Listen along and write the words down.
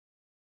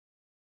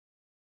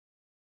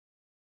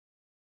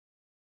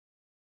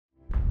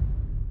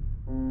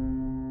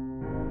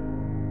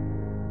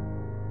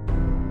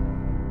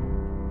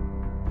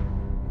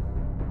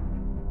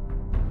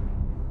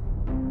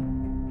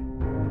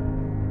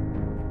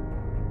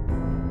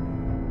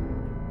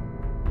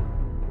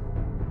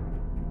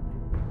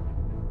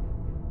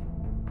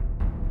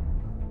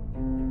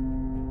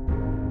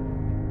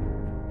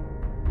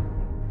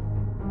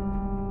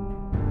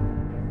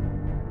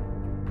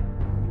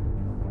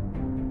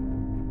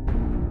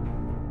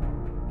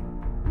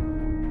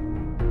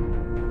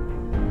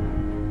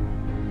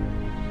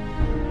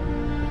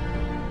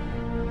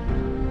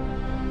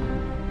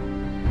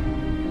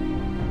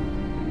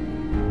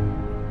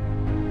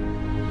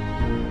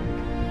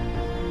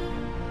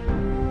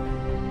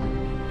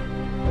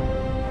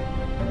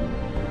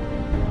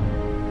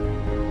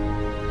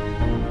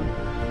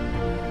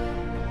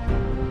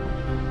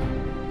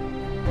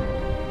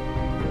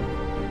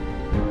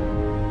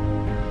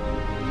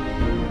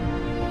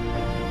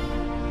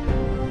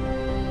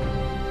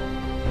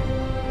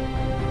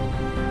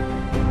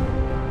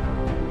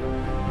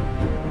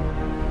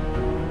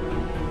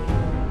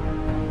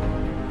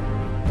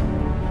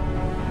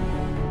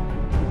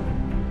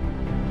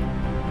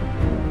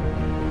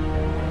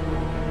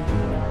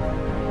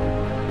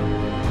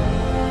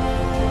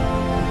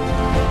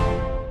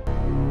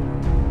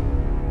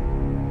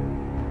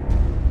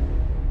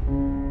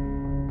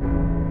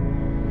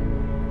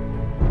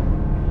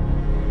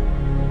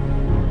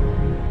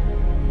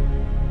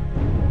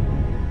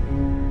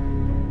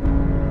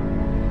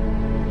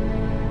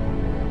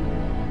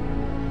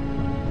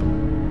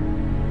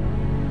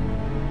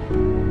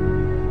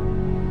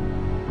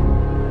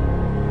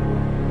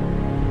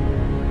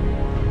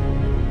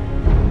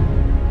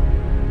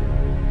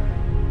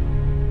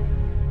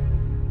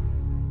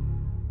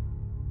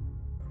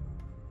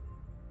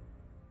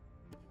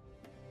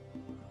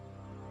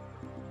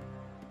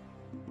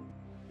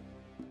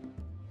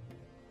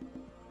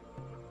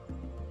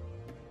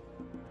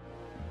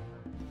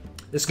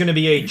This is going to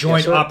be a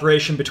joint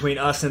operation between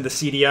us and the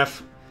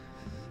CDF.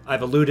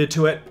 I've alluded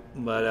to it,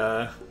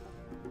 but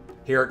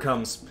here it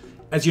comes.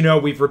 As you know,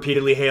 we've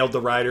repeatedly hailed the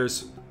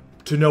Riders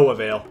to no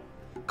avail,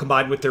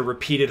 combined with their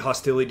repeated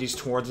hostilities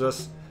towards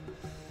us,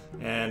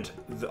 and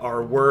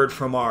our word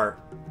from our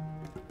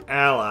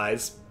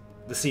allies,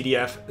 the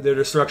CDF, their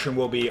destruction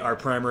will be our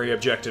primary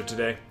objective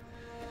today.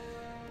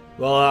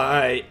 While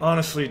I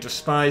honestly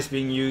despise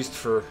being used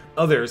for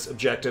others'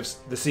 objectives,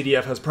 the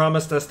CDF has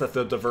promised us that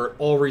they'll divert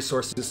all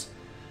resources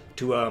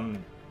to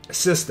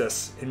assist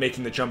us in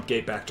making the jump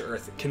gate back to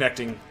Earth,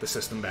 connecting the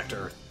system back to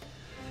Earth.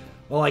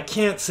 While I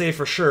can't say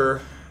for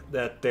sure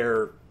that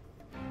they're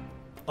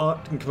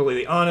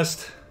completely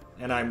honest,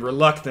 and I'm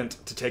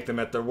reluctant to take them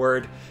at their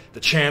word,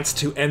 the chance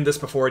to end this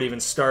before it even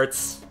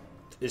starts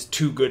is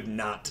too good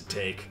not to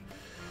take.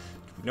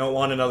 We don't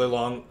want another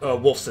long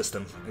wolf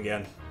system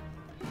again.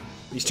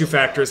 These two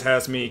factors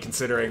has me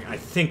considering I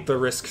think the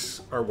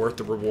risks are worth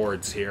the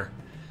rewards here.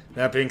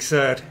 That being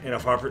said,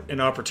 if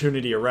an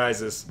opportunity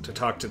arises to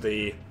talk to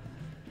the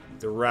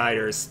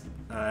Riders,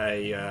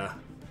 I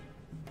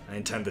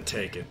intend to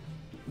take it.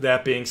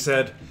 That being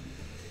said,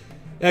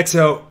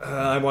 XO,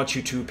 I want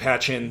you to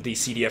patch in the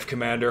CDF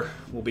commander.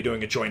 We'll be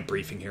doing a joint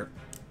briefing here.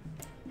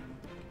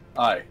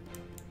 Aye.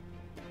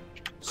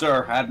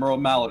 Sir, Admiral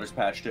Mallard is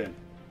patched in.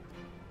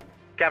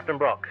 Captain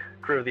Brock,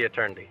 crew of the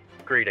Eternity,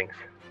 greetings.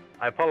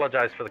 I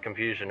apologize for the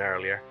confusion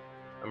earlier,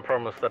 and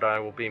promise that I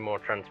will be more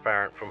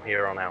transparent from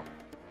here on out.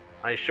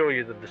 I assure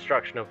you the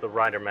destruction of the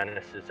Rider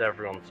Menace is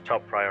everyone's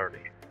top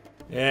priority.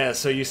 Yeah,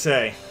 so you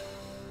say.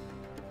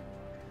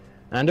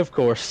 And of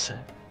course,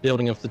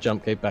 building of the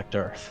jump gate back to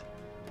Earth.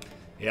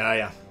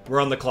 Yeah.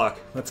 We're on the clock.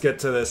 Let's get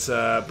to this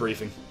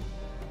briefing.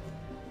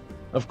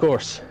 Of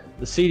course,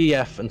 the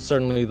CDF and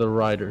certainly the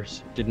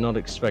Riders did not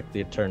expect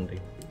the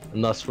Eternity,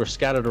 and thus were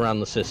scattered around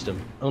the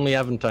system. Only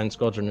Aventine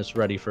Squadron is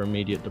ready for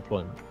immediate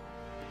deployment.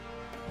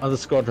 Other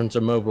squadrons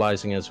are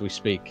mobilizing as we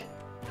speak.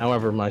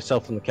 However,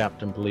 myself and the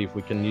captain believe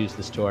we can use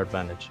this to our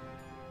advantage,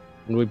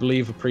 and we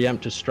believe a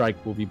preemptive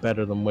strike will be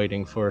better than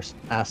waiting for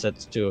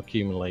assets to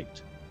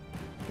accumulate.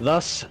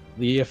 Thus,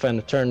 the EFN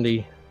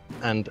Eternity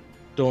and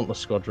Dauntless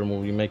Squadron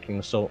will be making an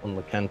assault on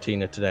the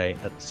Cantina today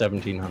at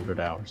 1700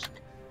 hours.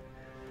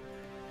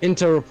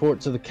 Intel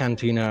reports of the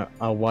Cantina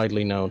are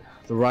widely known.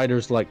 The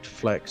Riders like to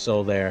flex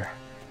all their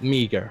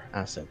meager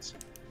assets.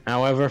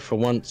 However, for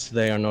once,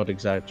 they are not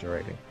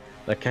exaggerating.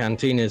 The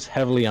Cantina is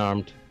heavily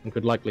armed and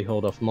could likely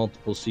hold off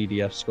multiple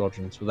CDF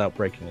squadrons without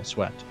breaking a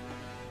sweat.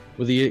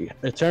 With the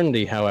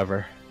Eternity,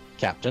 however,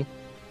 Captain?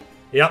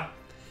 Yep.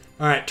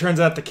 Alright,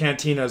 turns out the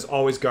Cantina is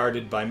always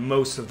guarded by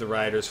most of the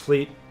Riders'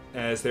 fleet,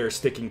 as they're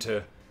sticking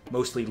to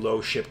mostly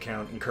low ship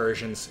count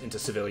incursions into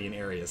civilian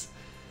areas,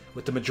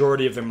 with the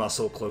majority of their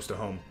muscle close to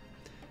home.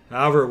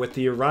 However, with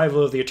the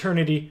arrival of the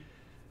Eternity,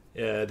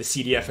 the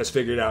CDF has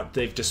figured out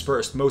they've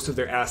dispersed most of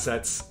their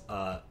assets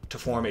to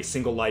form a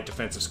single light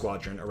defensive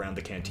squadron around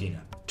the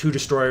Cantina. 2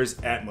 destroyers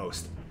at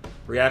most.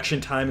 Reaction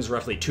time is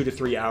roughly 2 to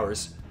 3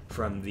 hours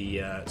from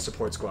the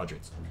support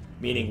squadrons,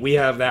 meaning we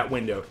have that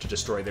window to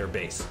destroy their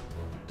base.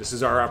 This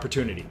is our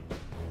opportunity.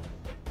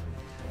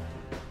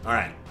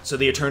 Alright, so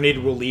the Eternity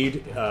will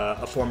lead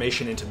a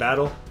formation into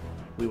battle.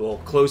 We will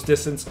close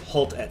distance,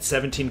 halt at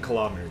 17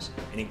 kilometers,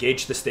 and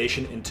engage the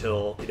station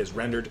until it is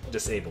rendered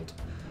disabled.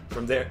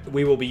 From there,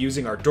 we will be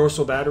using our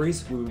dorsal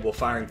batteries. We will be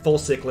firing full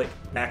cyclic,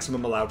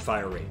 maximum allowed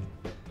fire rate.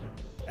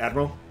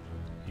 Admiral,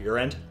 your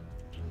end?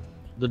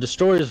 The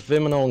destroyers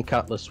Viminal and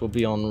Cutlass will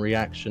be on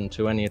reaction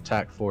to any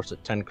attack force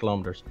at 10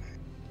 kilometers,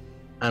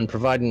 and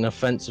providing an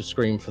offensive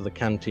screen for the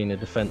Cantina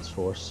Defense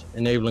Force,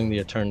 enabling the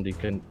Eternity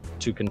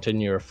to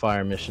continue our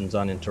fire missions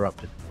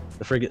uninterrupted.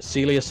 The frigate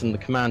Celius and the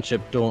command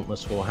ship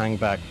Dauntless will hang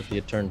back with the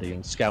Eternity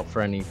and scout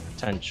for any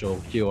potential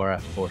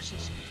QRF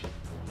forces.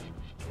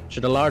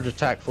 Should a large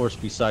attack force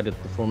be sighted,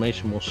 the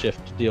formation will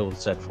shift to deal with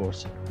said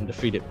force and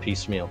defeat it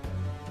piecemeal.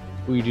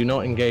 We do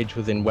not engage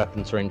within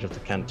weapons range of the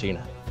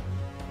Cantina.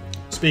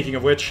 Speaking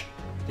of which,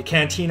 the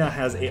Cantina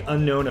has an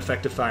unknown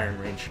effective firing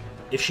range.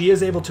 If she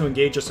is able to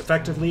engage us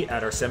effectively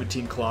at our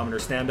 17-kilometer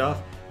standoff,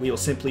 we will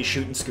simply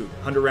shoot and scoot.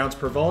 100 rounds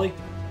per volley.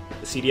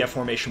 The CDF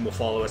formation will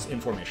follow us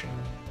in formation.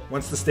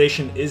 Once the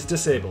station is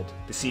disabled,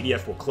 the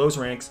CDF will close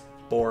ranks,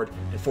 board,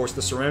 and force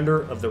the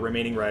surrender of the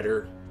remaining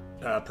rider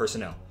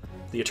personnel.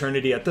 The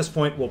Eternity at this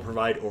point will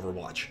provide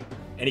overwatch.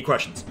 Any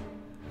questions?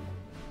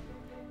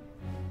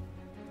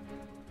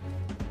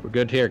 We're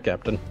good here,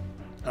 Captain.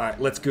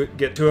 Alright, let's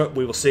get to it.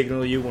 We will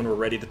signal you when we're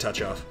ready to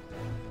touch off.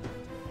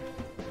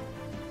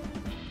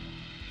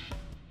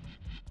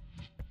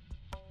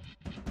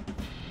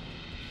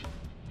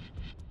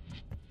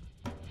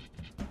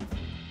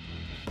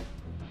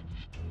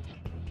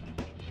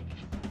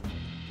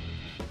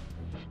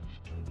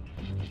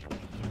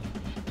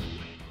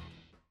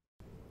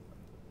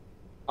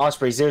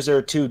 Osprey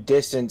 002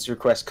 distance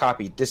request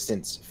copy.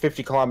 Distance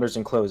 50 kilometers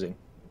and closing.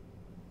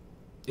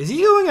 Is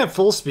he going at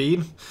full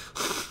speed?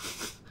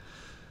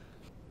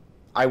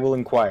 I will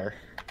inquire.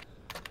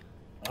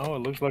 Oh, it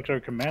looks like our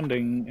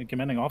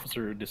commanding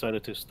officer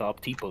decided to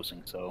stop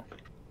T-posing, so...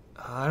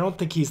 I don't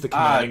think he's the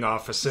commanding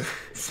officer.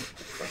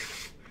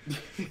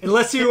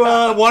 Unless you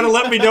want to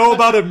let me know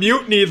about a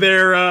mutiny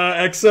there,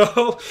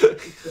 EXO.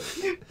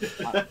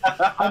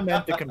 I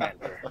meant the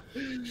commander.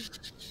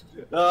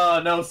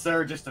 No,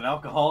 sir, just an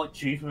alcoholic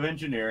chief of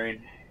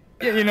engineering.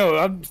 Yeah, you know,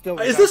 I'm still...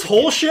 Is this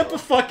whole ship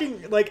of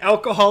fucking, like,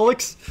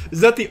 alcoholics?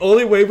 Is that the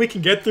only way we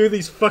can get through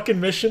these fucking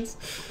missions?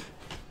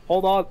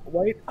 Hold on,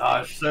 wait.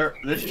 Sir,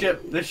 this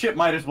ship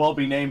might as well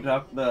be named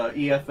the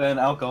EFN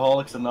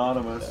Alcoholics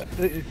Anonymous.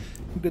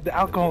 The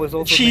alcohol is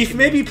also... Chief,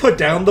 maybe put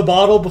down the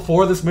bottle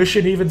before this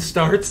mission even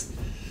starts.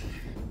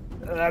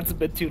 That's a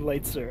bit too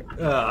late, sir.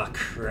 Oh,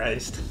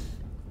 Christ.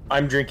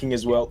 I'm drinking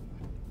as well.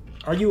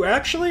 Are you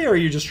actually, or are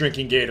you just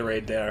drinking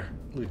Gatorade there,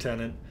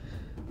 Lieutenant?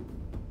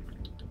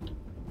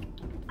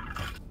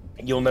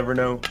 You'll never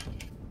know.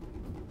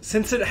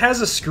 Since it has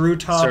a screw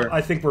top, Sir.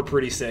 I think we're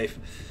pretty safe.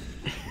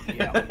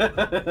 Yeah.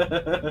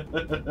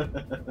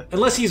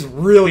 Unless he's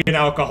really an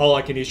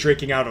alcoholic and he's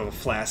drinking out of a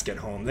flask at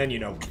home, then you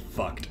know,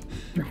 fucked.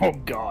 Oh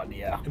god,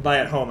 yeah. And by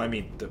at home, I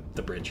mean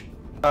the bridge.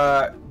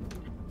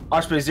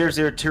 Osprey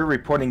 002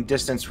 reporting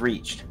distance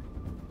reached.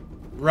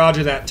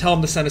 Roger that. Tell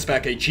him to send us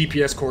back a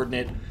GPS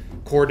coordinate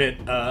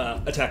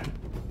attack.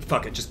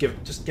 Fuck it. Just get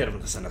him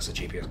to send us a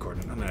GPS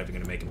coordinate. I'm not even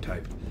gonna make him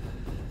type.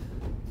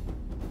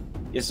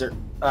 Yes, sir.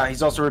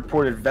 He's also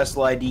reported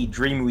vessel ID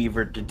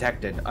Dreamweaver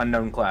detected,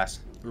 unknown class.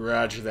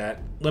 Roger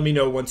that. Let me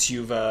know once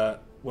we've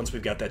got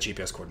that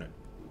GPS coordinate.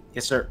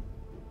 Yes, sir.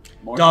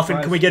 Dolphin,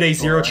 can we get a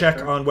zero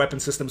check on weapon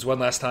systems one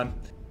last time?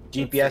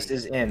 GPS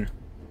is in.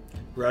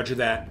 Roger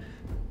that.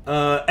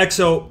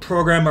 EXO,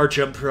 program our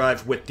jump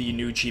drive with the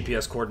new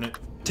GPS coordinate.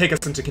 Take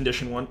us into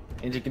condition 1.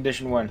 Into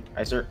condition 1.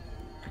 Aye, sir.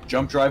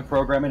 Jump drive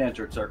program and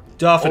entered, sir.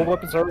 Dolphin. All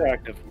weapons are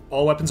active.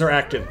 All weapons are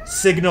active.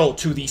 Signal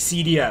to the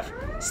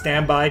CDF.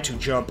 Stand by to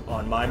jump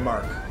on my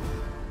mark.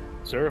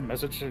 Sir, a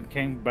message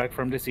came back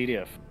from the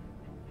CDF.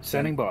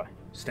 Standing by.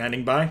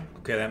 Standing by?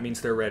 Okay, that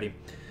means they're ready.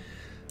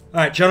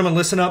 Alright, gentlemen,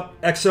 listen up.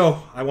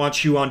 EXO, I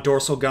want you on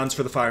dorsal guns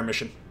for the fire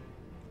mission.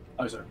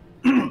 Aye, sir.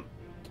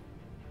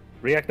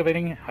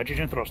 Reactivating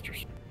hydrogen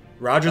thrusters.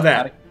 Roger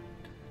that.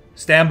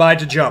 Stand by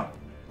to jump.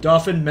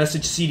 Dolphin,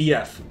 message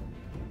CDF.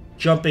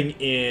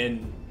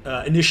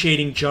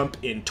 Initiating jump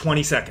in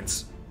 20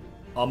 seconds.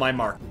 On my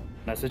mark.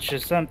 Message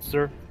is sent,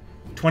 sir.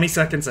 20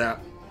 seconds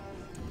out.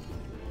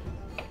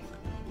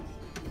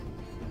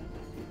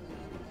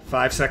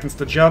 5 seconds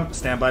to jump.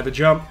 Stand by to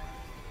jump.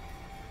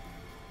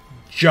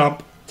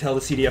 Jump. Tell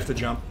the CDF to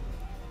jump.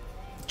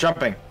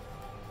 Jumping.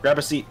 Grab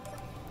a seat.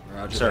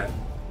 Roger Sir. that.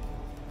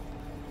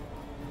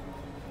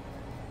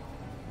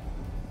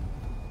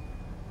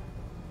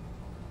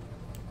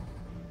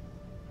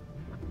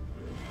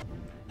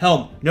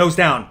 Helm, nose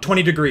down,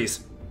 20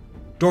 degrees.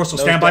 Dorsal,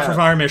 Nose stand by down, for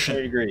fire 20 mission.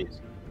 degrees.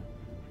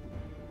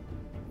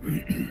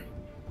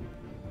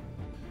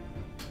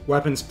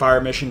 Weapons,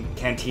 fire mission,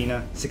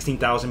 Cantina,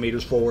 16,000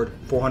 meters forward,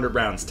 400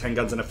 rounds, 10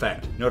 guns in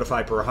effect.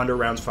 Notify per 100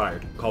 rounds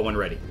fired. Call when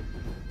ready.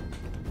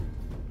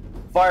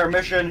 Fire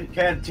mission,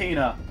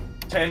 Cantina.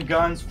 10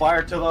 guns,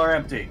 fire till they're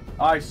empty.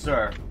 Aye,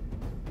 sir.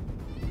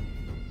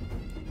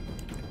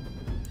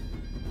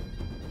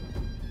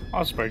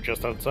 Osprey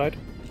just outside.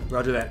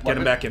 Roger that. Get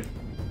him back in.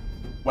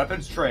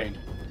 Weapons trained.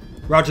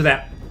 Roger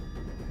that.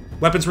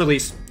 Weapons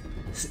release.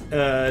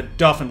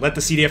 Dolphin, let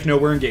the CDF know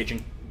we're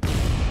engaging.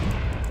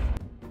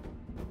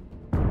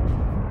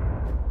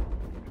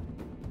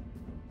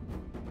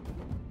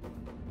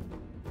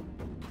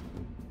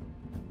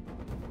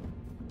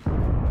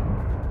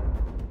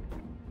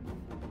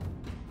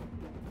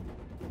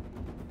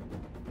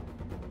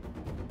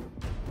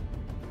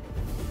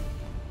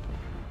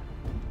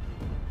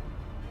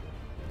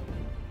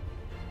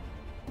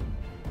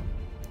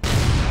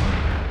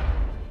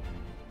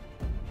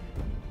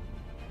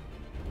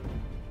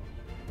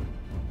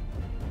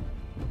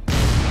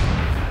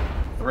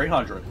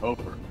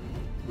 Over.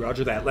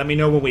 Roger that. Let me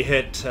know when we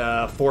hit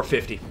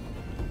 450.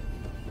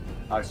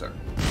 Aye, sir.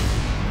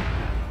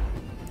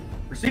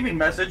 Receiving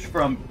message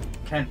from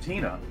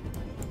Cantina.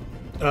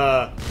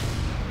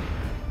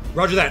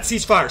 Roger that.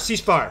 Ceasefire.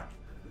 Ceasefire.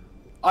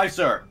 Aye,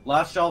 sir.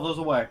 Last shell those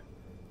away.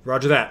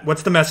 Roger that.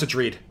 What's the message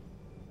read?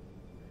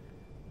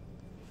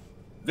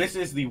 This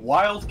is the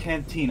Wild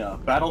Cantina.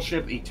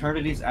 Battleship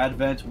Eternity's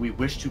Advent. We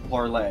wish to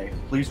parley.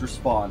 Please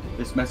respond.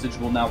 This message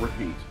will now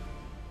repeat.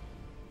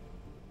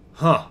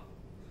 Huh.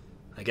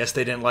 I guess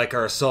they didn't like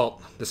our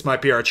assault. This might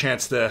be our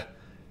chance to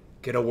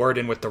get a word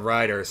in with the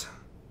Riders.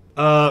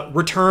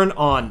 Return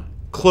on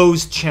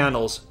closed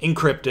channels,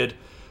 encrypted.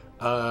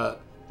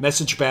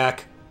 Message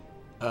back.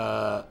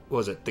 What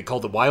was it? They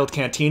called it Wild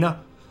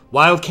Cantina?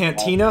 Wild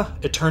Cantina,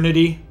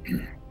 Eternity,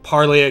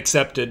 Parley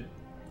accepted.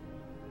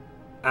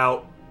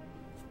 Out.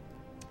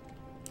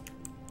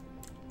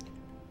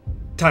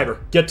 Tiber,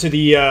 get to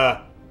the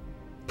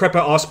Preppa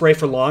Osprey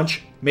for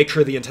launch. Make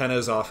sure the antenna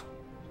is off.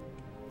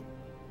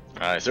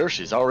 Aye, sir.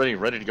 She's already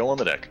ready to go on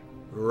the deck.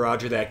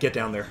 Roger that. Get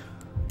down there.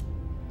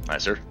 Aye,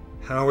 sir.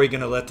 How are we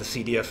going to let the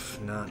CDF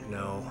not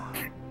know?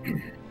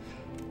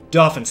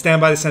 Dolphin,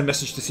 stand by to send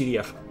message to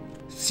CDF.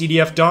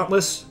 CDF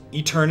Dauntless,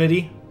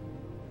 Eternity.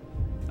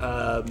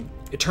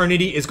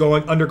 Eternity is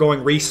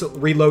undergoing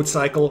reload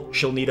cycle.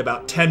 She'll need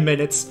about 10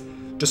 minutes.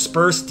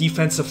 Disperse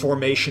defensive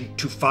formation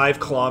to 5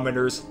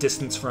 kilometers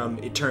distance from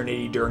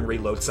Eternity during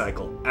reload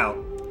cycle. Out.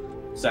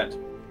 Sent.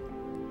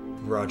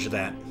 Roger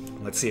that.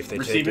 Let's see if they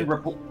take it.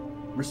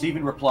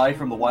 Receiving reply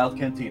from the Wild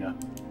Cantina.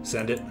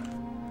 Send it.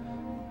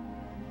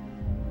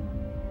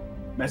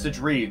 Message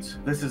reads,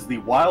 this is the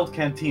Wild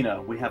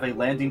Cantina. We have a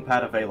landing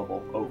pad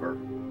available. Over.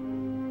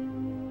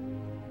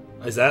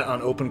 Is that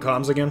on open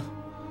comms again?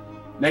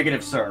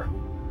 Negative, sir.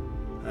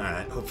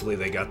 Alright, hopefully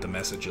they got the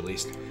message at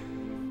least.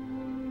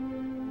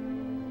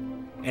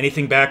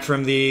 Anything back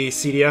from the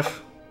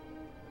CDF?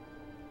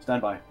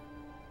 Stand by.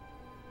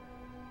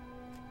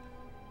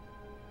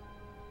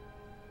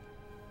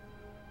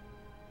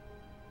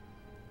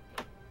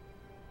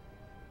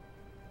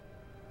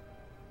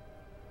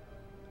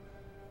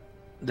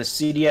 The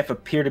CDF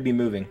appear to be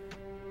moving.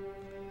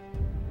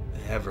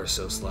 Ever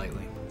so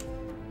slightly.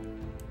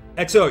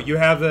 XO, you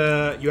have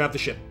the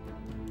ship.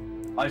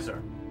 Aye,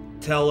 sir.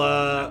 Tell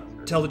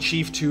the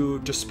chief to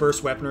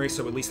disperse weaponry,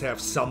 so at least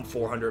have some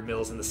 400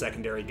 mils in the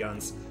secondary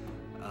guns.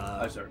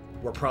 Aye, sir.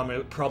 We're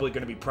probably going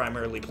to be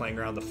primarily playing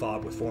around the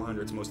fog with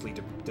 400s mostly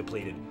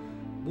depleted.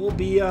 We'll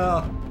be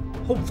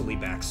hopefully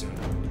back soon.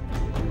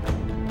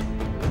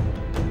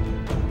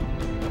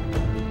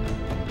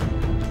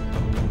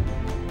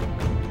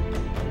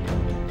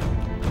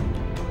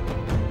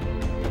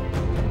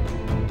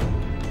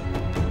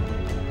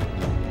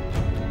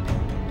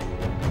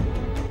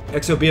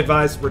 XO, be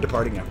advised, we're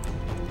departing now.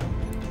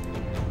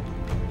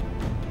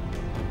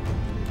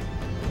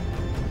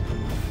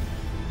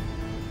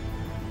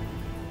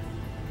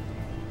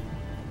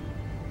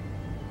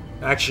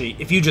 Actually,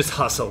 if you just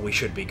hustle, we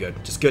should be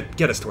good. Just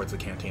get us towards the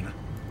cantina.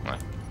 All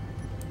right.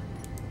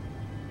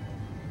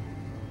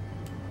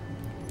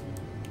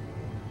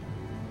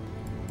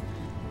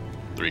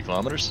 Three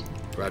kilometers?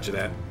 Roger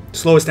that.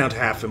 Slow us down to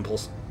half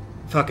impulse.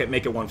 Fuck it,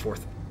 make it 1/4.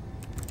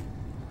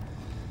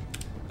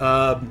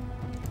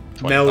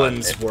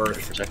 Melon's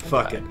worth.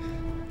 Fuck it.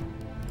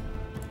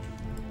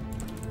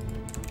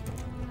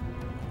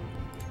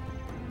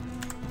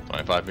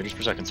 .5 meters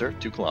per second, sir.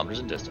 2 kilometers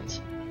in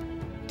distance.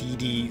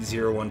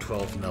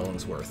 DD0112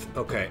 Melon's worth.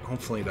 Okay,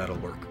 hopefully that'll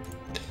work.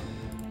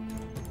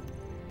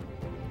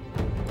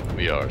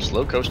 We are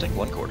slow coasting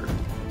 1/4.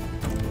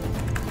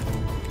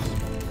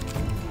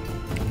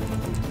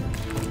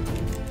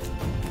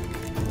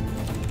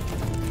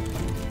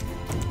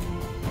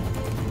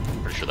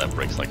 Pretty sure that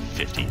breaks like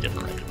 50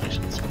 different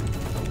regulations.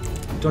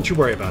 Don't you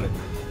worry about it.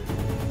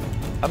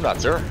 I'm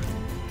not, sir.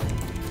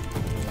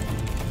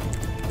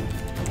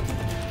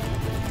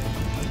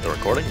 The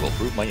recording will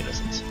prove my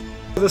innocence.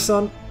 The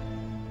sun?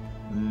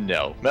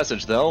 No.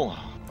 Message, though.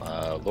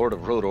 Lord of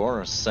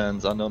Rodor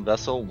sends unknown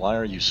vessel. Why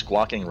are you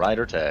squawking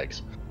rider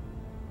tags?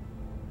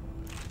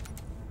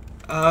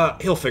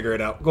 He'll figure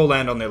it out. Go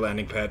land on their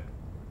landing pad.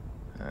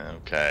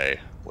 Okay.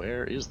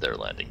 Where is their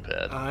landing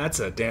pad? That's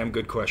a damn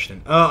good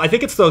question. I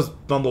think it's those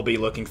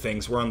bumblebee-looking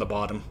things. We're on the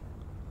bottom.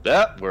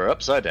 Yeah, we're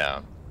upside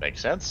down. Makes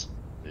sense.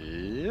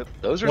 Yep,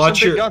 those are some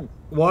big guns.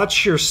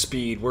 Watch your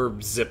speed. We're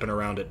zipping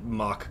around at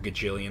Mach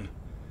gajillion.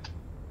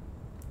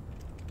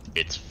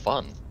 It's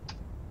fun.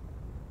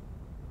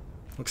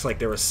 Looks like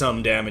there was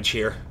some damage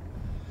here.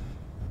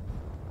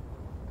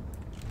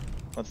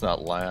 Let's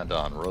not land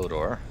on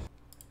Rodor.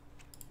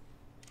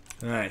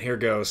 Alright, here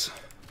goes.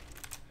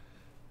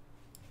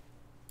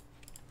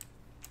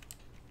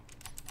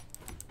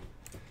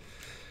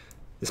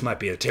 This might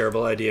be a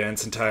terrible idea,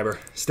 Ensign Tiber.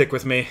 Stick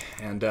with me,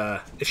 and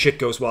if shit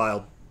goes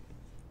wild,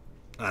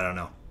 I don't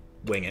know,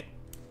 wing it.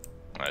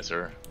 Aye,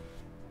 sir.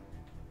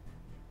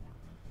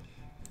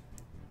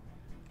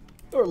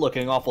 You're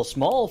looking awful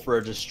small for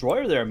a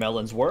destroyer there,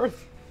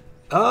 Melonsworth.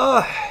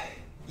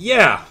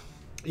 Yeah.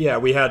 Yeah,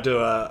 we had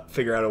to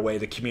figure out a way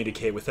to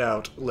communicate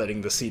without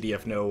letting the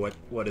CDF know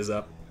what is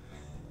up.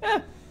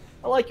 I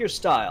like your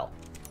style.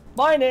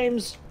 My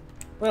name's...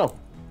 well,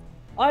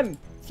 I'm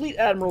Fleet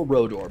Admiral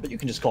Rodor, but you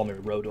can just call me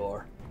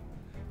Rodor.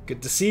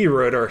 Good to see you,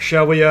 Rodor.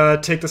 Shall we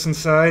take this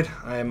inside?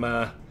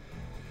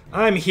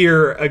 I'm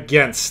here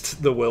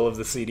against the will of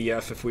the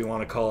CDF, if we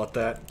want to call it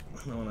that.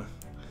 I don't wanna...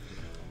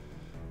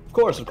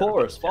 Of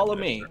course. Follow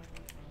me.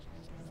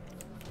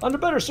 Under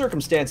better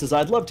circumstances,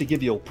 I'd love to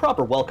give you a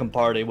proper welcome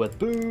party with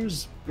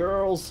booze,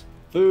 girls,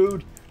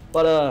 food,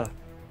 but,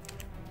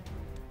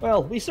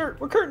 well,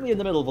 we're currently in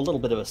the middle of a little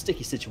bit of a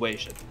sticky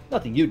situation.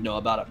 Nothing you'd know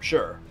about, I'm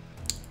sure.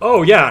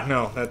 Oh, yeah,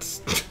 no,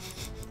 that's...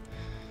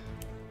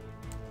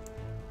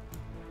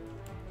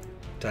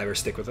 Tiber,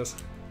 stick with us.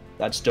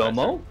 That's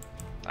Domo.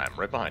 I'm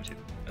right behind you.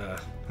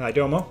 Hi,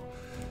 Domo.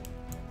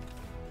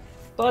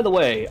 By the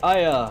way,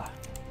 I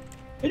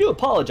do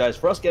apologize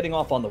for us getting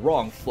off on the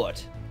wrong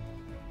foot.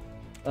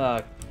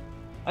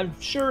 I'm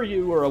sure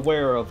you were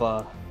aware of,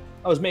 I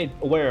was made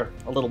aware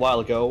a little while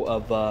ago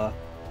of, a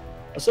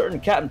certain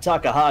Captain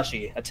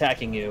Takahashi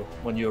attacking you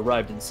when you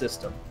arrived in the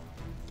system.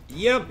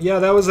 Yep, yeah,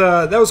 that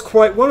was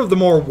quite one of the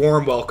more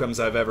warm welcomes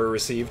I've ever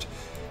received.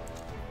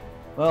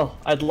 Well,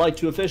 I'd like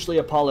to officially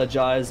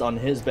apologize on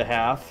his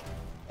behalf.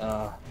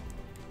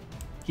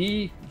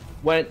 He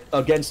went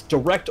against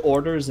direct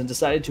orders and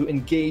decided to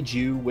engage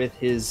you with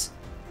his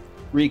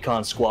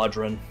recon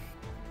squadron.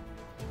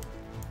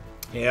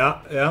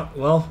 Yeah,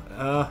 well,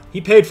 he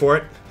paid for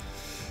it.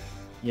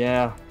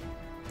 Yeah.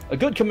 A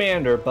good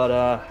commander,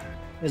 but,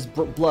 his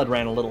blood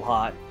ran a little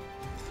hot.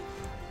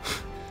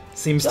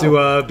 Seems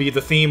to be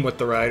the theme with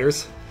the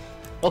Riders.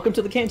 Welcome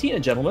to the Cantina,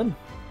 gentlemen.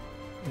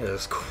 It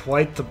is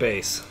quite the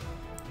base.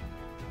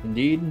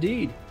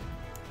 Indeed.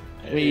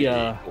 Hey,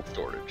 cold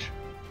storage.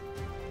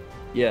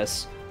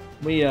 Yes.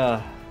 We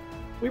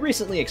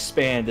recently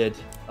expanded.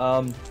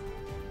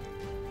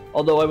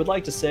 Although I would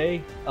like to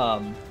say,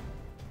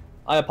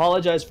 I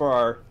apologize for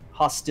our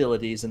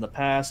hostilities in the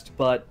past,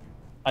 but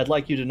I'd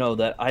like you to know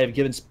that I have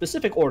given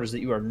specific orders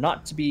that you are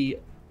not to be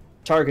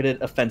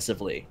targeted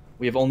offensively.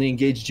 We have only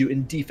engaged you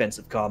in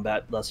defensive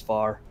combat thus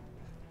far.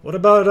 What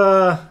about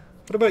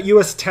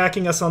US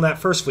attacking us on that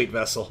first fleet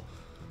vessel?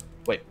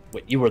 Wait,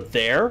 you were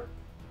there?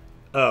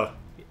 Oh,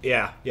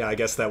 yeah, I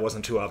guess that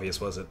wasn't too obvious,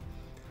 was it?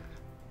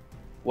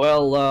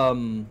 Well,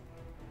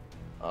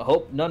 I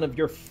hope none of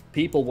your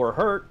people were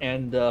hurt,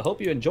 and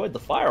hope you enjoyed the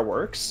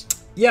fireworks.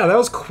 Yeah, that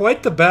was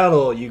quite the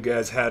battle you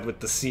guys had with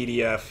the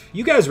CDF.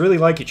 You guys really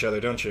like each other,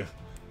 don't you?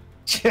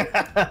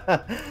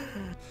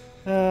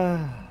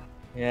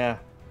 Yeah.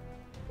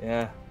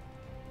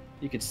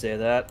 You could say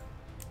that.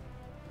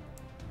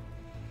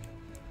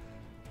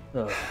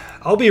 Ugh.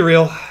 I'll be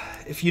real,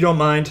 if you don't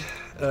mind.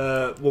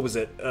 What was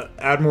it?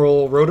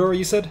 Admiral Rodor,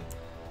 you said?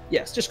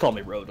 Yes, just call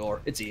me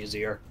Rodor. It's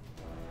easier.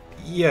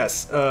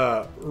 Yes,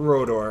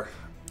 Rodor.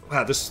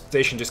 Wow, this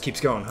station just keeps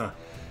going, huh?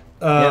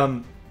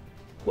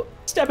 Well,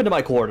 step into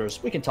my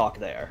quarters. We can talk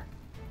there.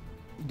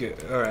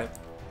 Good. All right.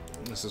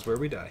 This is where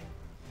we die.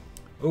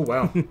 Oh,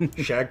 wow.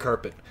 Shag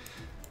carpet.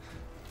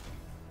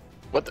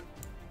 What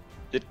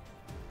the...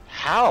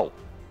 How?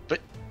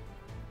 But...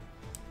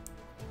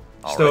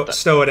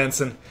 Stow it,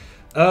 Ensign.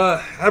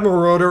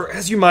 Admiral Rodor,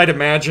 as you might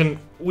imagine,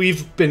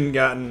 we've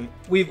gotten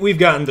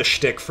the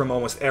shtick from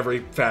almost every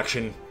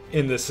faction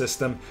in this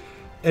system,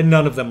 and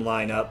none of them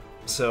line up,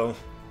 so...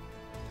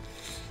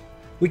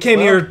 We came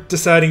here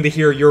deciding to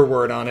hear your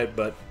word on it,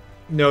 but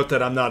note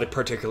that I'm not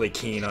particularly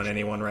keen on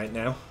anyone right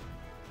now.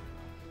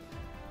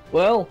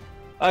 Well,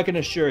 I can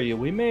assure you,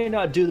 we may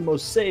not do the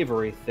most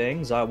savory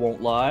things, I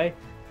won't lie,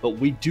 but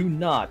we do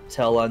not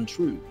tell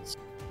untruths.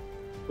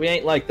 We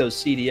ain't like those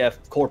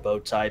CDF corpo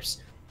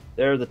types.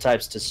 They're the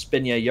types to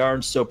spin you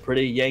yarns so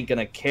pretty you ain't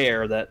gonna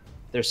care that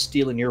they're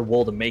stealing your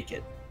wool to make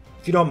it.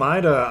 If you don't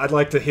mind, I'd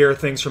like to hear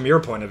things from your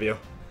point of view.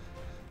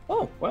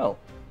 Oh, well,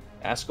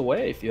 ask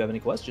away if you have any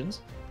questions.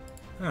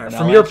 All right,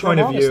 from your point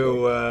of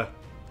view,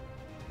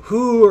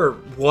 who or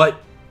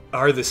what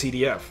are the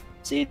CDF?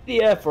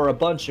 CDF are a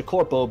bunch of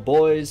corpo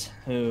boys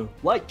who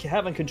like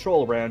having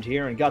control around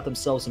here and got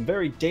themselves some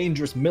very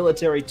dangerous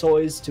military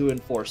toys to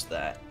enforce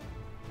that.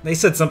 They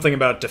said something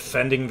about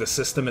defending the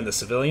system and the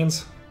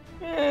civilians?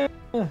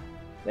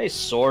 They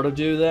sort of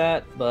do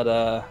that,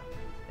 but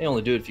they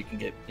only do it if you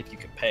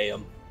can pay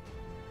them.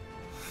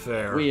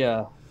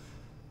 Fair.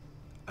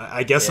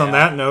 I guess on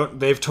that note,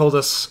 they've told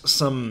us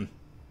some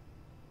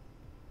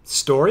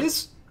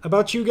stories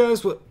about you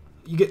guys. What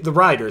you get the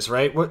Riders,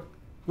 right? What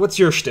What's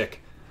your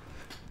shtick?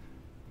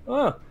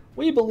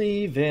 We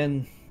believe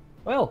in,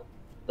 well,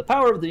 the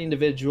power of the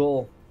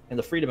individual and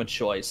the freedom of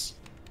choice.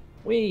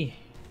 We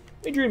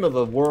dream of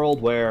a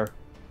world where,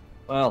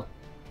 well,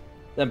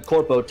 them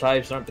corpo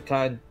types aren't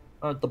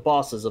the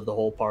bosses of the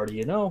whole party,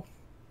 you know?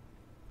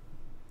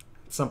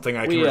 Something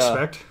I can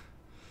respect.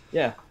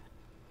 Yeah.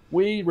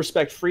 We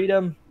respect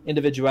freedom,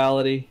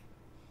 individuality,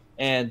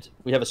 and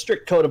we have a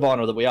strict code of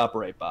honor that we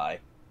operate by.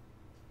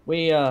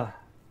 We,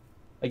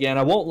 again,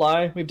 I won't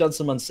lie, we've done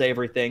some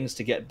unsavory things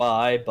to get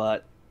by,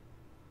 but,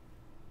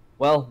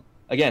 well,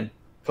 again,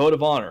 code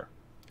of honor.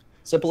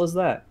 Simple as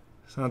that.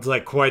 Sounds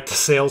like quite the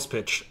sales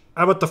pitch.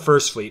 How about the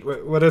First Fleet?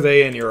 What are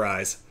they in your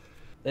eyes?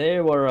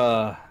 They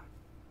were,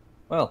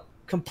 well,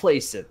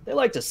 complacent. They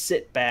like to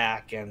sit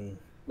back and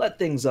let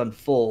things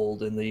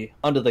unfold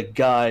under the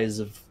guise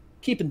of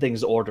keeping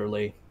things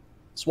orderly.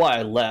 That's why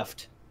I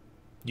left.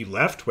 You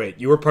left? Wait,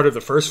 you were part of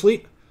the First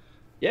Fleet?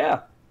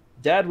 Yeah.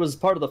 Dad was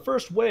part of the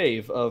first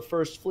wave of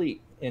First Fleet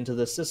into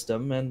the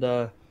system, and,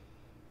 well,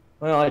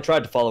 I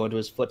tried to follow into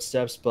his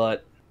footsteps,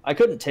 but I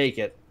couldn't take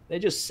it. They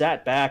just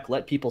sat back,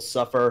 let people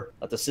suffer,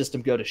 let the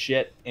system go to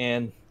shit,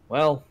 and,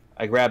 well,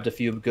 I grabbed a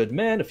few good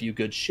men, a few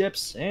good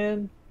ships,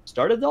 and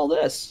started all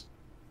this.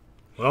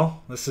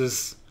 Well, this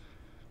is...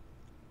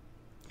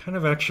 kind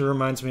of actually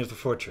reminds me of the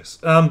Fortress.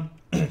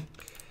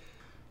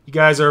 You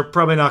guys are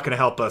probably not going to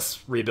help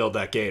us rebuild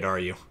that gate, are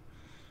you?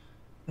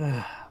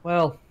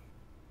 Well,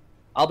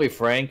 I'll be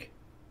frank.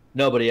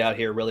 Nobody out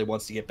here really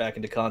wants to get back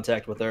into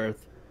contact with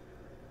Earth.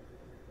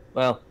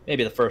 Well,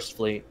 maybe the First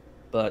Fleet,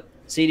 but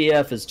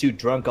CDF is too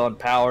drunk on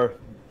power.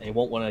 They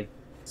won't want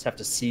to have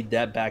to cede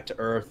that back to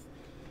Earth.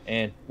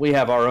 And we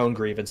have our own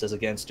grievances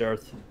against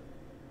Earth.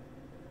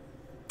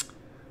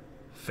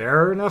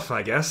 Fair enough,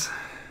 I guess.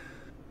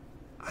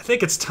 I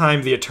think it's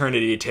time the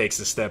Eternity takes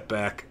a step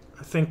back.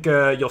 I think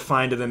you'll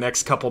find in the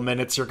next couple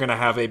minutes you're going to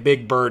have a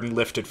big burden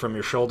lifted from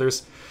your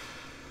shoulders.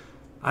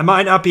 I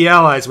might not be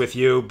allies with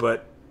you,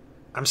 but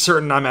I'm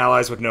certain I'm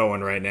allies with no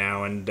one right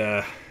now, and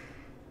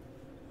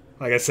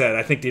like I said,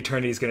 I think the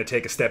Eternity is going to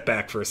take a step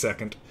back for a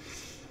second.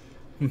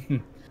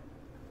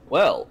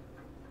 Well,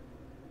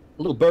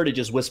 a little birdie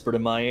just whispered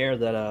in my ear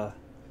that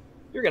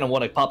you're going to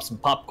want to pop some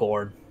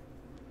popcorn.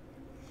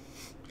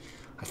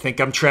 I think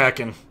I'm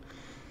tracking.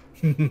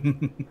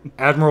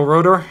 Admiral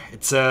Rodor,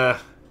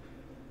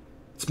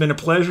 it's been a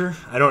pleasure.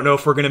 I don't know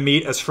if we're going to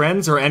meet as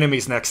friends or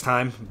enemies next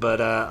time,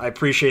 but I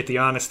appreciate the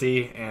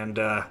honesty, and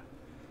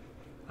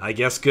I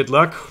guess good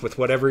luck with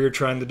whatever you're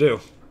trying to do.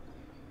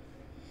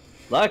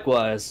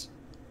 Likewise.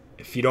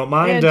 If you don't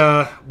mind,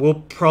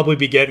 we'll probably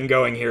be getting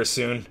going here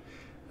soon.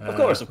 Of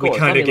course. We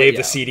kind of gave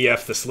the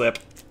CDF the slip.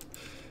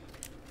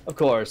 Of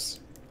course.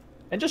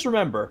 And just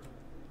remember,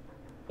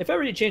 if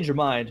ever you change your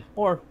mind,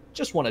 or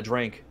just want a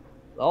drink,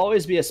 there'll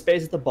always be a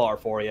space at the bar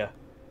for you.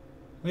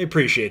 We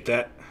appreciate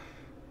that.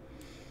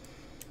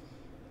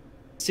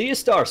 See you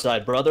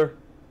Starside, brother.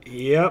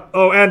 Yep.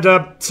 Oh, and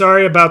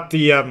sorry about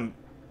the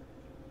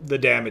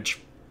damage.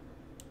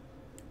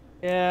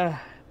 Yeah.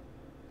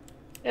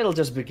 It'll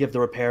just give the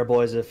repair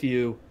boys a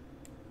few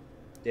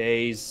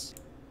days,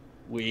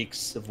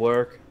 weeks of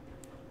work.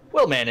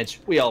 We'll manage.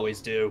 We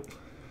always do.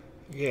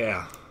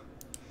 Yeah.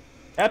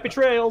 Happy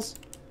trails.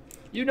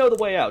 You know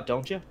the way out,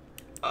 don't you?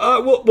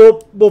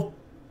 We'll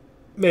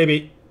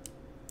maybe.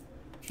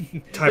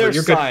 Tiber, There's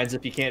you're good. signs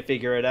if you can't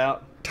figure it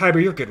out. Tiber,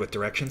 you're good with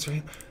directions,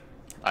 right?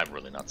 I'm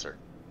really not, sir.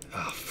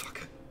 Oh,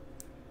 fuck.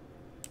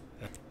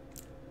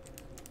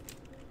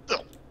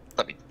 Oh,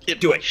 let me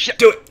get Do my it. shit.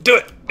 Do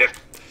it.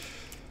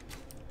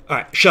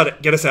 Alright, shut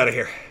it. Get us out of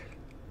here.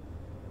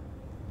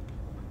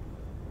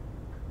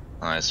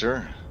 Aye,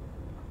 sir.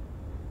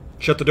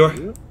 Shut the door.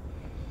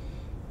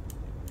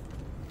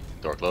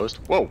 Door closed.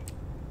 Whoa.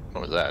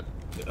 What was that?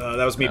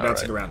 That was me All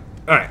bouncing right. around.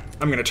 Alright,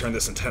 I'm gonna turn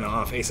this antenna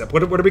off ASAP.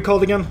 What are we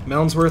called again?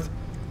 Melonsworth?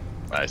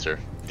 Aye, sir.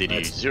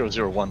 DD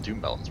 0012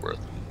 Melonsworth.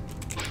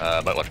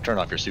 Might want to turn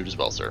off your suit as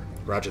well, sir.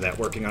 Roger that.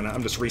 Working on it.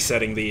 I'm just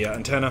resetting the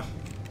antenna.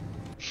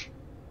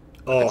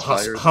 Oh, It's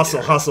fires in the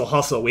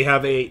hustle. area. We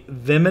have a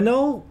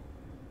Vimino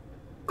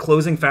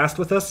closing fast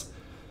with us.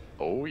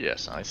 Oh,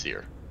 yes, I see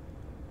her.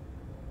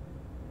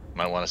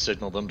 Might want to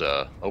signal them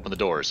to open the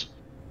doors.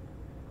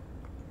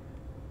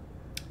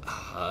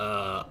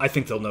 I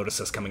think they'll notice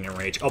us coming in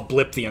range. I'll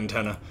blip the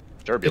antenna.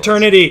 Turbulence.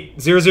 Eternity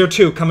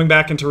 002 coming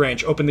back into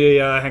range. Open the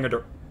hangar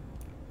door.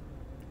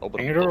 Open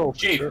Hangar door open,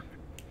 Chief. sir.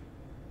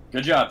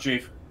 Good job,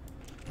 Chief.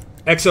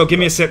 EXO, give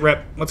me a sit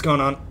rep. What's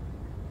going on?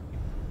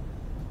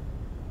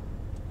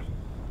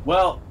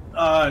 Well,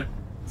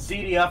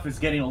 CDF is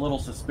getting a little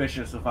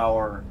suspicious of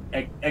our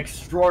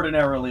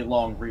extraordinarily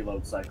long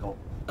reload cycle.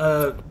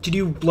 Did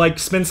you,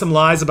 spin some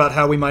lies about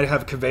how we might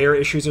have conveyor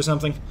issues or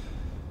something?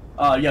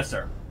 Yes,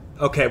 sir.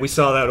 Okay, we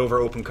saw that over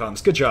open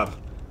comms. Good job.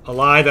 A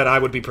lie that I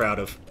would be proud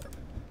of.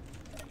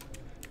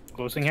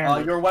 Closing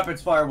hangar. Your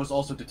weapons fire was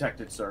also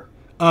detected, sir.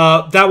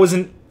 That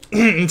wasn't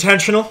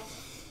intentional.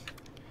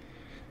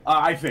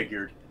 I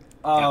figured.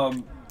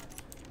 I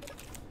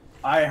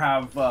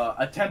have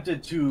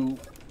attempted to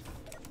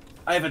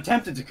I have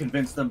attempted to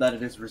convince them that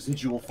it is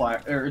residual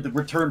fire, or the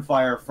return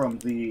fire from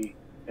the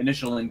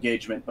initial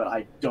engagement, but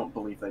I don't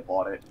believe they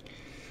bought it.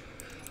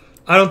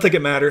 I don't think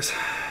it matters.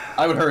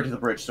 I would hurry to the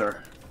bridge,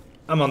 sir.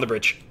 I'm on the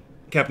bridge.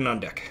 Captain on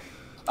deck.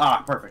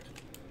 Ah, perfect.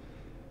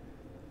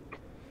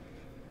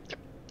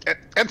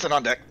 Ensign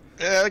on deck.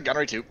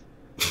 Gunnery 2.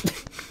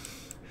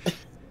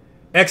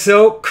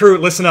 XO, crew,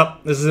 listen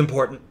up. This is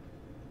important.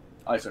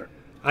 Aye, sir.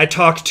 I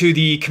talked to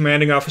the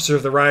commanding officer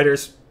of the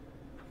Riders.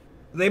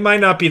 They might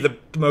not be the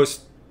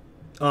most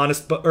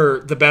honest,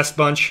 or the best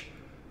bunch,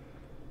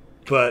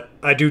 but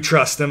I do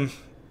trust them,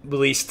 at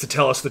least to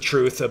tell us the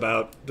truth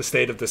about the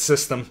state of the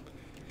system,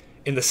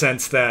 in the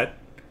sense that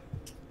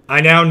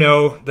I now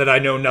know that I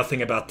know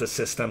nothing about the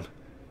system.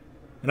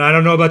 And I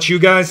don't know about you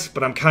guys,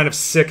 but I'm kind of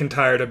sick and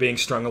tired of being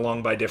strung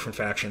along by different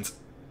factions.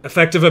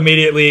 Effective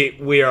immediately,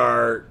 we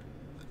are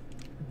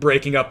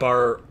breaking up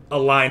our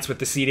alliance with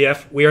the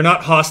CDF. We are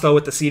not hostile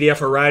with the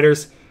CDF or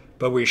Riders,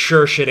 but we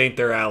sure shit ain't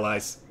their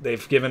allies.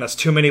 They've given us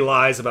too many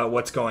lies about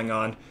what's going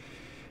on,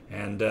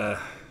 and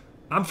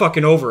I'm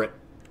fucking over it.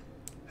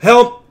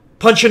 Help!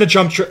 Punch in a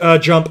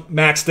jump,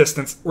 max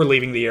distance. We're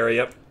leaving the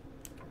area.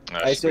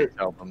 I should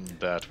tell them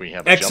that we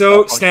have a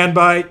XO, stand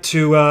by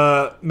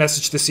to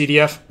message the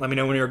CDF. Let me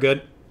know when you're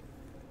good.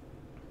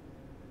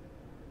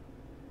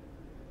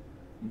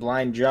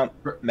 Blind jump,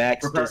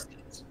 max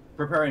distance.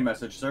 Preparing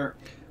message, sir.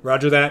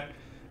 Roger that.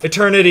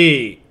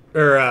 Eternity,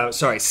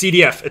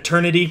 CDF,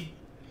 Eternity.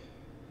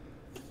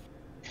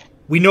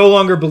 We no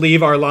longer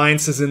believe our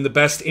alliance is in the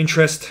best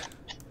interest.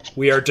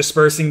 We are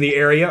dispersing the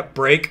area.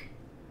 Break.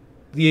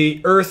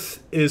 The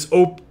Earth is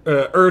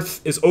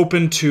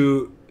open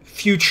to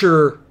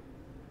future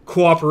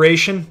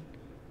cooperation,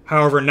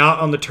 however, not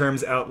on the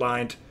terms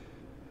outlined.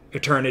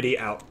 Eternity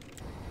out.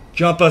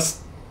 Jump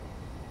us.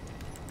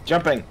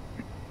 Jumping.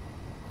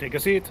 Take a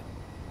seat.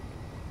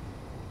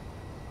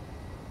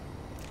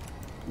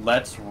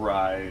 Let's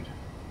ride.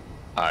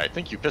 I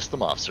think you pissed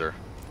them off, sir.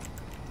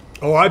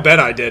 Oh, I bet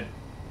I did.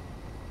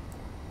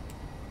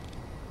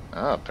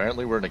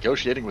 Apparently we're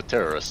negotiating with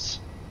terrorists.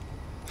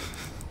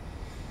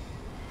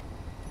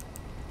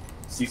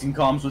 Ceasing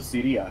comms with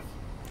CDF.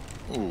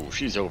 Ooh,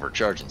 she's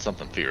overcharging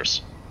something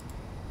fierce.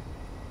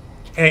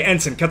 Hey,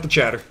 Ensign, cut the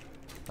chatter.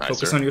 Aye,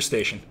 Focus sir. on your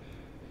station.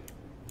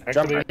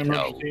 Activate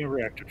emergency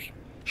reactors.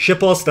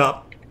 Ship all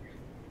stop.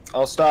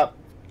 I'll stop.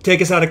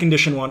 Take us out of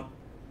condition 1.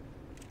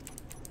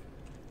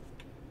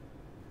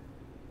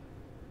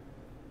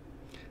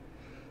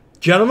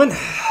 Gentlemen,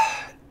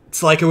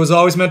 it's like it was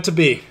always meant to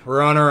be.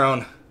 We're on our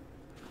own.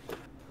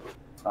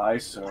 Aye,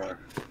 sir.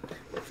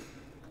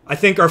 I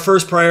think our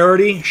first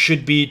priority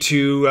should be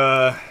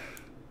to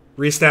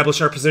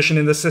reestablish our position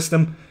in the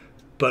system.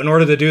 But in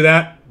order to do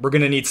that, we're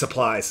going to need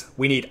supplies.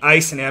 We need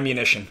ice and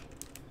ammunition.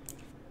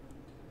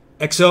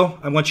 XO,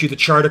 I want you to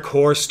chart a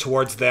course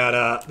towards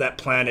that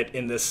planet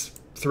in this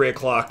 3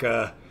 o'clock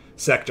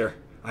sector.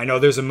 I know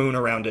there's a moon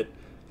around it.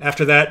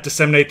 After that,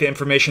 disseminate the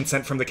information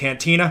sent from the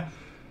cantina.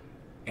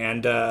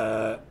 And,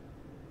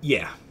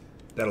 yeah,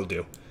 that'll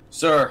do.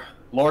 Sir,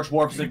 large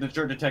warp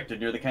signature detected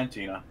near the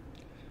cantina.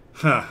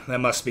 Huh, that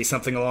must be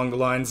something along the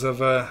lines of,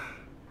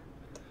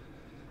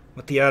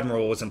 what the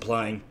Admiral was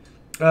implying.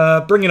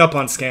 Bring it up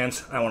on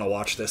scans. I want to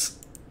watch this.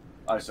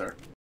 Aye, sir.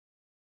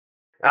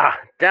 Ah,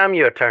 damn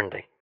you,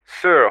 Eternity.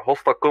 Sir,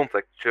 hostile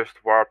contact just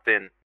warped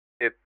in.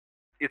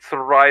 It's the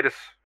Riders.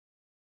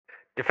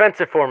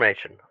 Defensive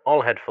formation.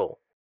 All head full.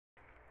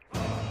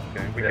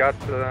 Okay, we got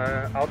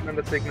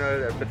Outlander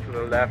signal a bit to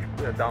the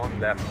left, down,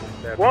 left.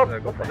 What?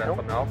 Go for that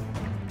for now.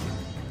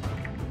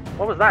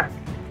 What was that?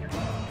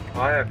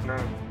 I have no...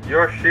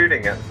 You're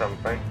shooting at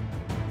something.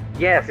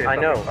 Yes, Okay, I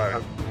know.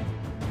 fire.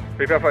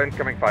 Prepare for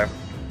incoming fire.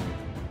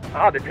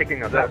 Ah, they're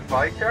picking us up.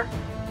 Fighter?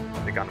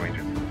 The gun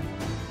rangers.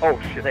 Oh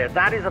shit. There,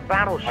 that is a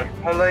battleship.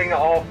 I'm pulling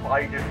off,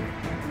 I just...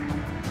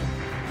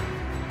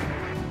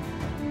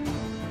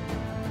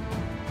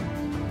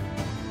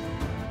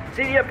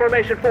 CDF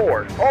formation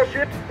forward. All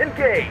ships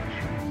engage.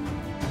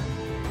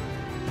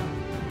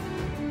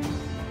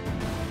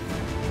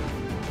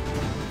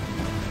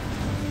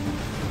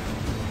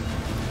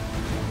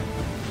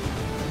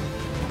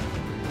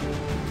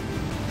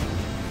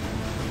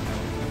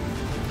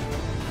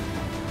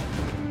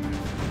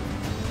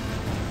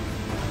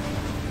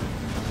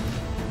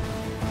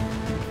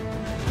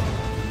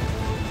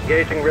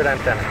 Engaging grid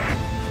antenna.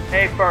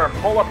 Hey, firm,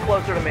 pull up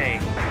closer to me.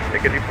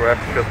 Take a deep breath,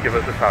 just give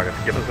us a target.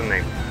 Give us a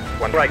name.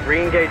 One. Right,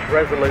 re-engage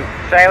resolute.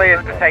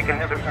 Sigmarius is taking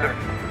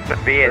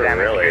severe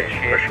damage. Really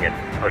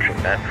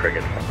pushing that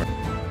trigger.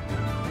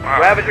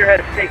 Ravager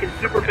has taken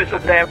superficial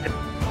damage.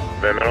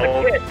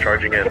 Criminal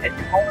charging in.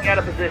 Falling out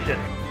of position.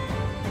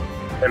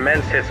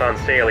 Immense hits on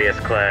Salius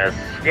class.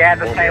 Yeah,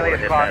 the Won't be able to Sigmarius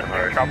hit class that is in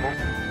hard.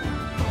 trouble.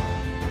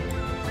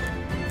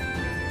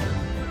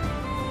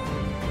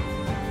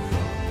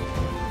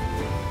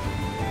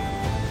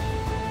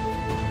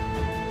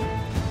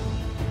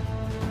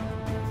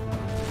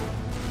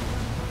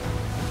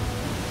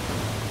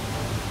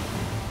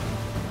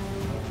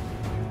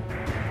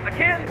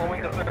 Again!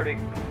 Going to 30.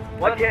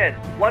 Again,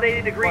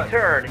 180 degree What?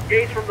 turn.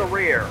 Engage from the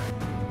rear.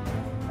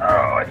 Oh,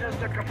 I just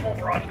took a full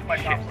thrust to my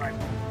top side.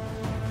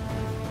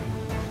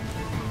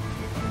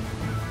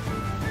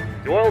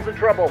 The oil's in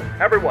trouble.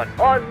 Everyone,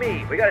 on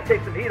me. We gotta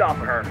take some heat off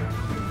of her.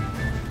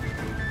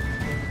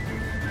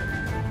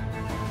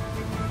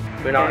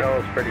 Bunano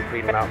is pretty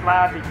beaten up.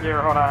 Flatty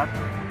here, hold on.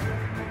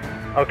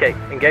 Okay,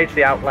 engage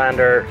the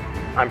Outlander.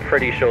 I'm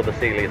pretty sure the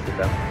Celius is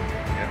out.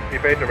 Yeah,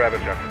 evade the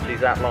Ravager.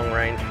 She's at long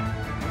range.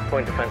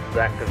 Point defense is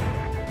active.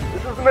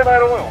 This is the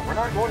Midnight Oil. We're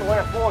not going to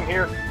last long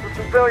here. There's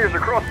some failures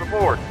across the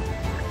board.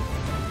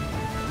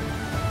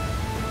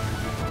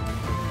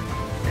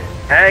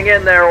 Hang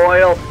in there,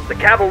 Oil. The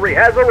cavalry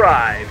has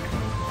arrived.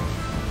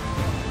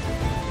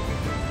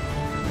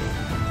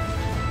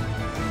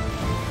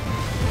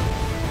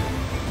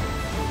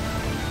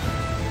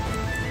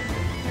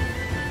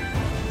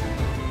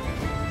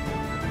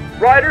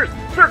 Riders,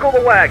 circle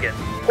the wagon.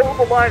 Hold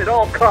the line at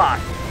all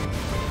costs.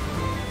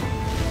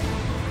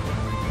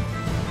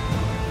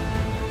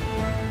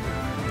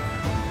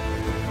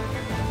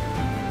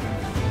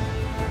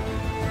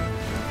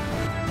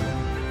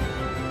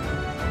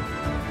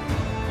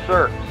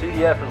 Sir,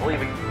 CDF is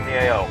leaving from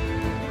the AO.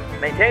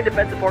 Maintain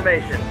defensive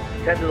formation.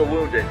 Tend to the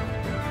wounded.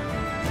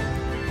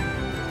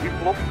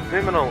 We've lost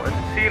Viminal and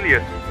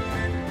Celius.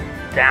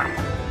 Damn.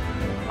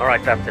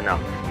 Alright, that's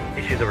enough.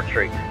 Issue the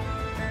retreat.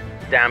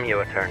 Damn you,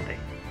 Eternity.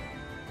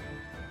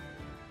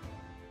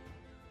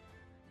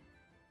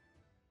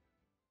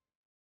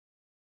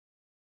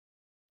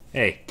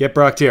 Hey, get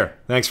Brocked here.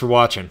 Thanks for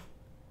watching.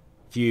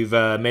 If you've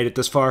made it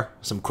this far,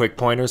 some quick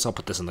pointers, I'll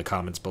put this in the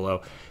comments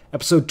below.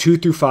 Episode 2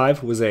 through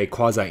 5 was a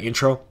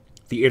quasi-intro.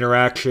 The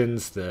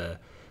interactions, the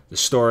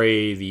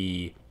story,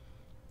 the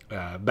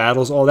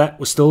battles, all that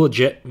was still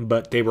legit,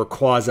 but they were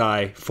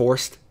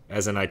quasi-forced,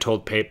 as in I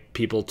told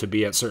people to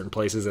be at certain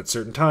places at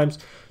certain times,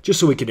 just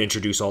so we could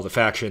introduce all the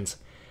factions.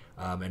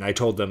 And I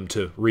told them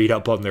to read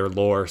up on their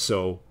lore,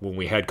 so when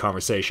we had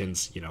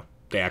conversations,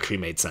 they actually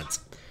made sense.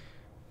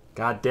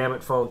 God damn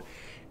it, phone.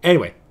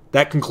 Anyway,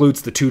 that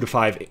concludes the 2 to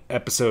 5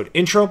 episode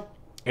intro.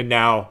 And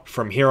now,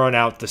 from here on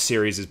out, the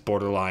series is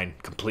borderline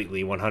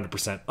completely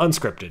 100%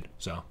 unscripted.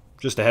 So,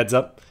 just a heads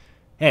up.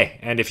 Hey,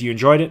 and if you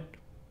enjoyed it,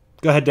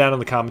 go ahead down in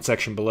the comment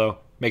section below.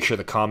 Make sure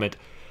to comment.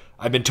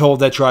 I've been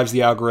told that drives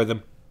the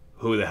algorithm.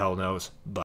 Who the hell knows? But